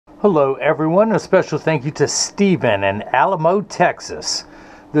Hello everyone, a special thank you to Steven in Alamo, Texas.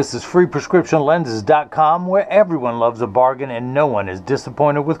 This is freeprescriptionlenses.com, where everyone loves a bargain and no one is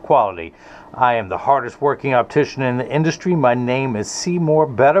disappointed with quality. I am the hardest working optician in the industry. My name is Seymour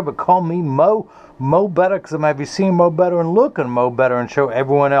Better, but call me Mo Better, because I'm going to be seeing Mo Better and looking Mo Better and show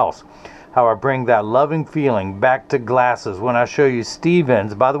everyone else how I bring that loving feeling back to glasses when I show you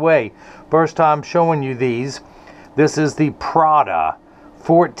Steven's. By the way, first time showing you these, this is the Prada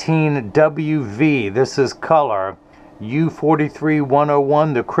PR14WV. This is color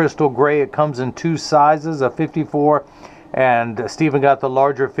U43101, the crystal gray. It comes in two sizes, a 54 and Stephen got the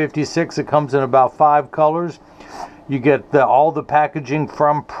larger 56. It comes in about 5 colors. You get all the packaging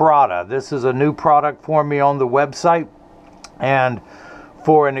from Prada. This is a new product for me on the website, and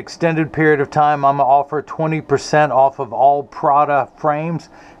for an extended period of time I'm going to offer 20% off of all Prada frames.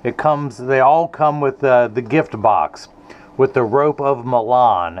 They all come with the gift box with the rope of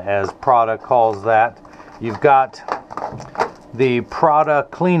Milan, as Prada calls that. You've got the Prada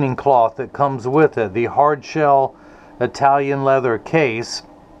cleaning cloth that comes with it, the hard shell Italian leather case,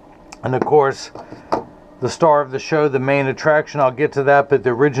 and of course the star of the show, the main attraction. I'll get to that, but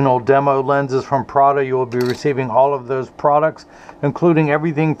the original demo lenses from Prada, you will be receiving all of those products, including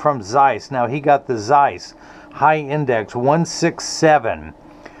everything from Zeiss. Now, he got the Zeiss High Index 167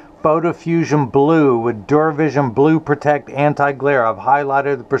 Photofusion Blue with Duravision Blue Protect Anti-Glare. I've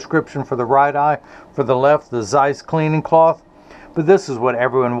highlighted the prescription for the right eye, for the left, the Zeiss cleaning cloth. But this is what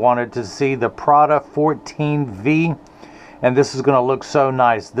everyone wanted to see, the Prada 14V. And this is going to look so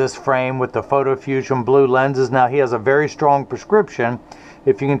nice, this frame with the Photofusion Blue lenses. Now, he has a very strong prescription,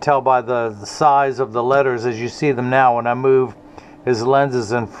 if you can tell by the size of the letters as you see them now. When I move his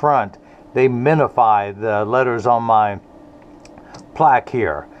lenses in front, they minify the letters on my plaque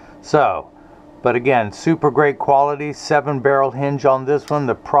here. So, but again, super great quality, 7-barrel hinge on this one,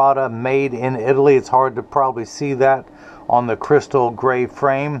 the Prada made in Italy. It's hard to probably see that on the crystal gray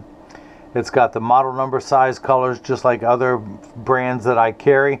frame. It's got the model number, size, colors, just like other brands that I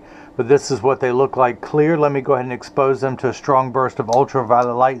carry. But this is what they look like clear. Let me go ahead and expose them to a strong burst of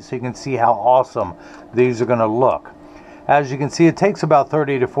ultraviolet light so you can see how awesome these are going to look. As you can see, it takes about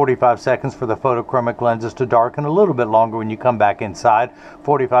 30 to 45 seconds for the photochromic lenses to darken, a little bit longer when you come back inside,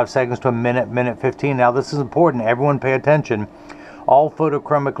 45 seconds to a minute 15. Now, this is important. Everyone pay attention. All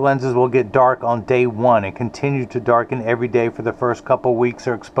photochromic lenses will get dark on day 1 and continue to darken every day for the first couple weeks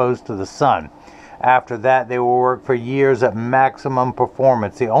they're exposed to the sun. After that, they will work for years at maximum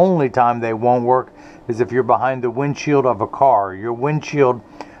performance. The only time they won't work is if you're behind the windshield of a car. Your windshield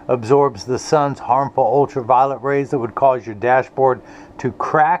absorbs the sun's harmful ultraviolet rays that would cause your dashboard to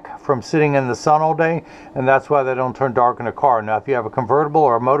crack from sitting in the sun all day, and that's why they don't turn dark in a car. Now, if you have a convertible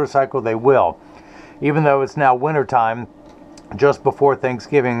or a motorcycle, they will. Even though it's now winter time, just before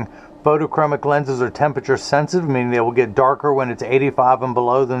Thanksgiving, photochromic lenses are temperature sensitive, meaning they will get darker when it's 85 and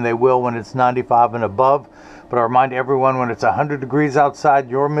below than they will when it's 95 and above. But I remind everyone, when it's 100 degrees outside,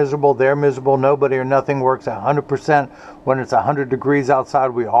 you're miserable, they're miserable. Nobody or nothing works 100%. When it's 100 degrees outside,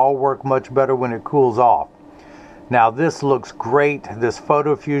 we all work much better when it cools off. Now, this looks great, this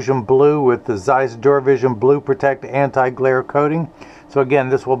Photofusion Blue with the Zeiss Duravision Blue Protect Anti-Glare coating. So again,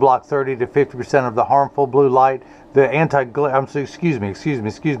 this will block 30 to 50% of the harmful blue light. The anti-glare, excuse me,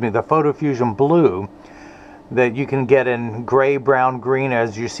 the Photofusion Blue that you can get in gray, brown, green.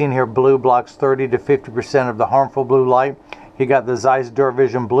 As you've seen here, blue blocks 30 to 50% of the harmful blue light. He got the Zeiss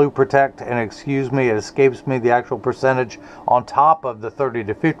Duravision Blue Protect, and excuse me, it escapes me the actual percentage on top of the 30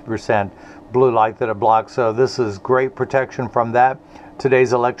 to 50% blue light that it blocks. So this is great protection from that.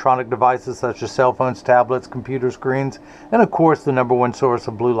 Today's electronic devices such as cell phones, tablets, computer screens, and of course the #1 source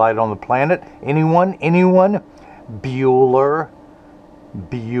of blue light on the planet. Anyone? Bueller.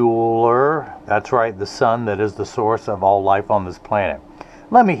 That's right, the sun that is the source of all life on this planet.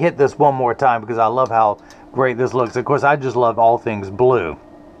 Let me hit this one more time because I love how great this looks. Of course, I just love all things blue.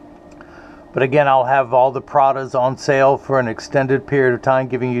 But again, I'll have all the Pradas on sale for an extended period of time,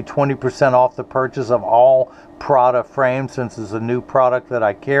 giving you 20% off the purchase of all Prada frames, since it's a new product that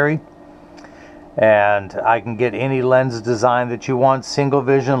I carry. And I can get any lens design that you want, single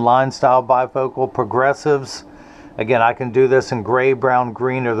vision, line style, bifocal, progressives. Again, I can do this in gray, brown,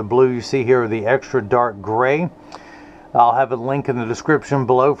 green, or the blue you see here, or the extra dark gray. I'll have a link in the description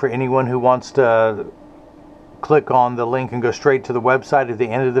below for anyone who wants to click on the link and go straight to the website. At the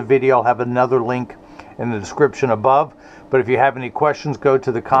end of the video, I'll have another link in the description above. But if you have any questions, go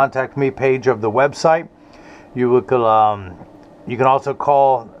to the Contact Me page of the website. You can also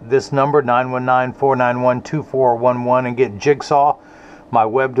call this number, 919-491-2411, and get Jigsaw, my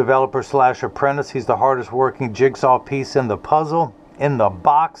web developer / apprentice. He's the hardest working jigsaw piece in the puzzle. in the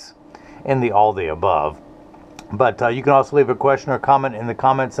box, in the all the above. But you can also leave a question or comment in the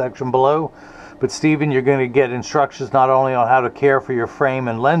comment section below. But Stephen, you're going to get instructions not only on how to care for your frame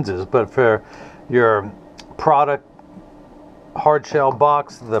and lenses, but for your Prada hard shell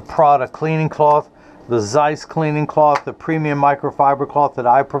box, the Prada cleaning cloth, the Zeiss cleaning cloth, the premium microfiber cloth that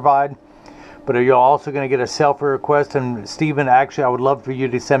I provide. But you're also going to get a selfie request. And Stephen, actually, I would love for you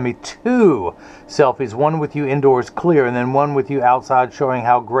to send me 2 selfies. One with you indoors clear, and then one with you outside showing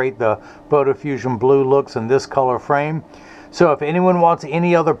how great the Photofusion Blue looks in this color frame. So if anyone wants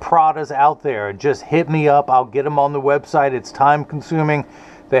any other Pradas out there, just hit me up. I'll get them on the website. It's time consuming.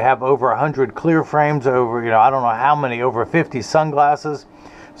 They have over 100 clear frames, over, I don't know how many, over 50 sunglasses.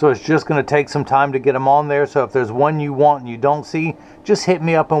 So it's just going to take some time to get them on there. So if there's one you want and you don't see, just hit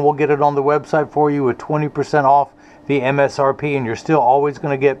me up and we'll get it on the website for you with 20% off the MSRP. And you're still always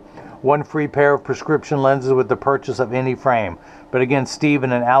going to get 1 free pair of prescription lenses with the purchase of any frame. But again,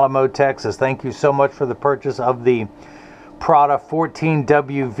 Stephen in Alamo, Texas, thank you so much for the purchase of the Prada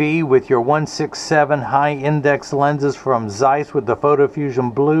 14WV with your 167 high index lenses from Zeiss with the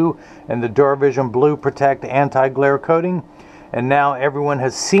Photofusion Blue and the Duravision Blue Protect anti-glare coating. And now everyone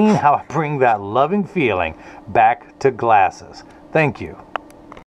has seen how I bring that loving feeling back to glasses. Thank you.